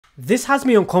This has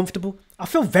me uncomfortable. I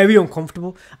feel very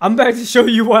uncomfortable. I'm about to show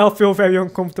you why I feel very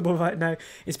uncomfortable right now.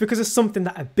 It's because of something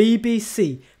that a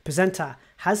BBC presenter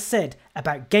has said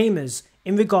about gamers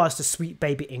in regards to Sweet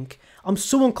Baby Inc. I'm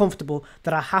so uncomfortable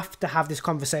that I have to have this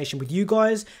conversation with you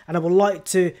guys, and I would like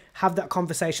to have that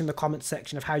conversation in the comment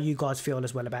section of how you guys feel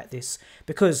as well about this.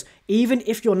 Because even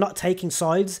if you're not taking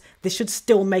sides, this should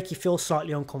still make you feel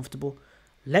slightly uncomfortable.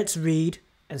 Let's read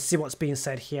and see what's being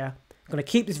said here. I'm going to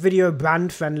keep this video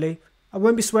brand friendly. I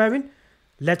won't be swearing.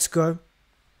 Let's go.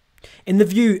 In the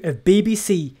view of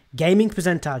BBC gaming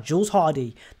presenter Jules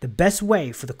Hardy, the best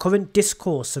way for the current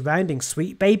discourse surrounding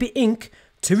Sweet Baby Inc.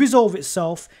 to resolve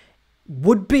itself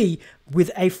would be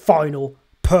with a final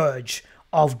purge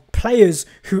of players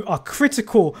who are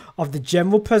critical of the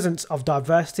general presence of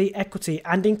diversity, equity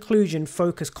and inclusion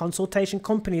focused consultation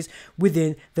companies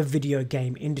within the video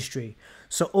game industry.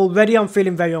 So already I'm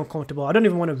feeling very uncomfortable. I don't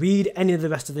even want to read any of the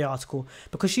rest of the article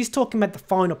because she's talking about the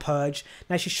final purge.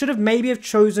 Now she should have maybe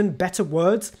chosen better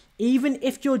words, even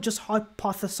if you're just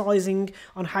hypothesizing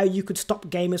on how you could stop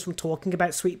gamers from talking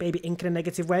about Sweet Baby Inc. in a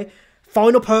negative way.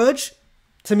 Final purge?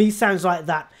 To me sounds like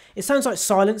that. It sounds like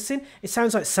silencing, it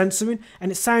sounds like censoring,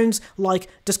 and it sounds like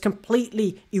just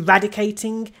completely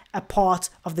eradicating a part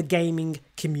of the gaming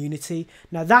community.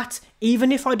 Now that,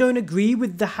 even if I don't agree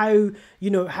with the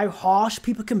how harsh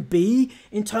people can be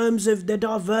in terms of their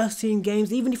diversity in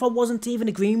games, even if I wasn't even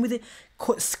agreeing with it,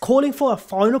 calling for a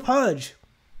final purge.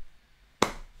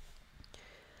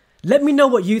 Let me know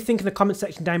what you think in the comment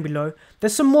section down below.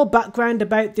 There's some more background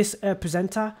about this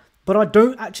presenter, but I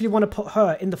don't actually want to put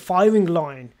her in the firing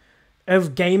line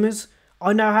of gamers.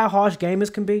 I know how harsh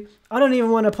gamers can be. I don't even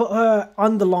want to put her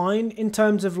on the line in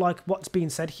terms of like what's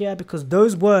being said here, because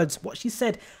those words, what she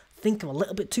said, I think are a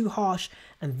little bit too harsh,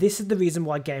 and this is the reason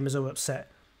why gamers are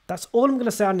upset. That's all I'm going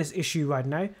to say on this issue right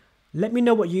now. Let me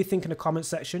know what you think in the comment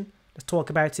section. Let's talk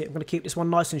about it. I'm going to keep this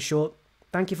one nice and short.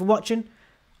 Thank you for watching.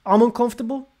 I'm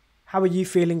uncomfortable. How are you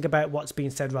feeling about what's being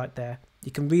said right there?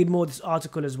 You can read more of this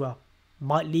article as well.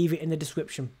 Might leave it in the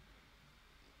description.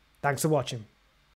 Thanks for watching.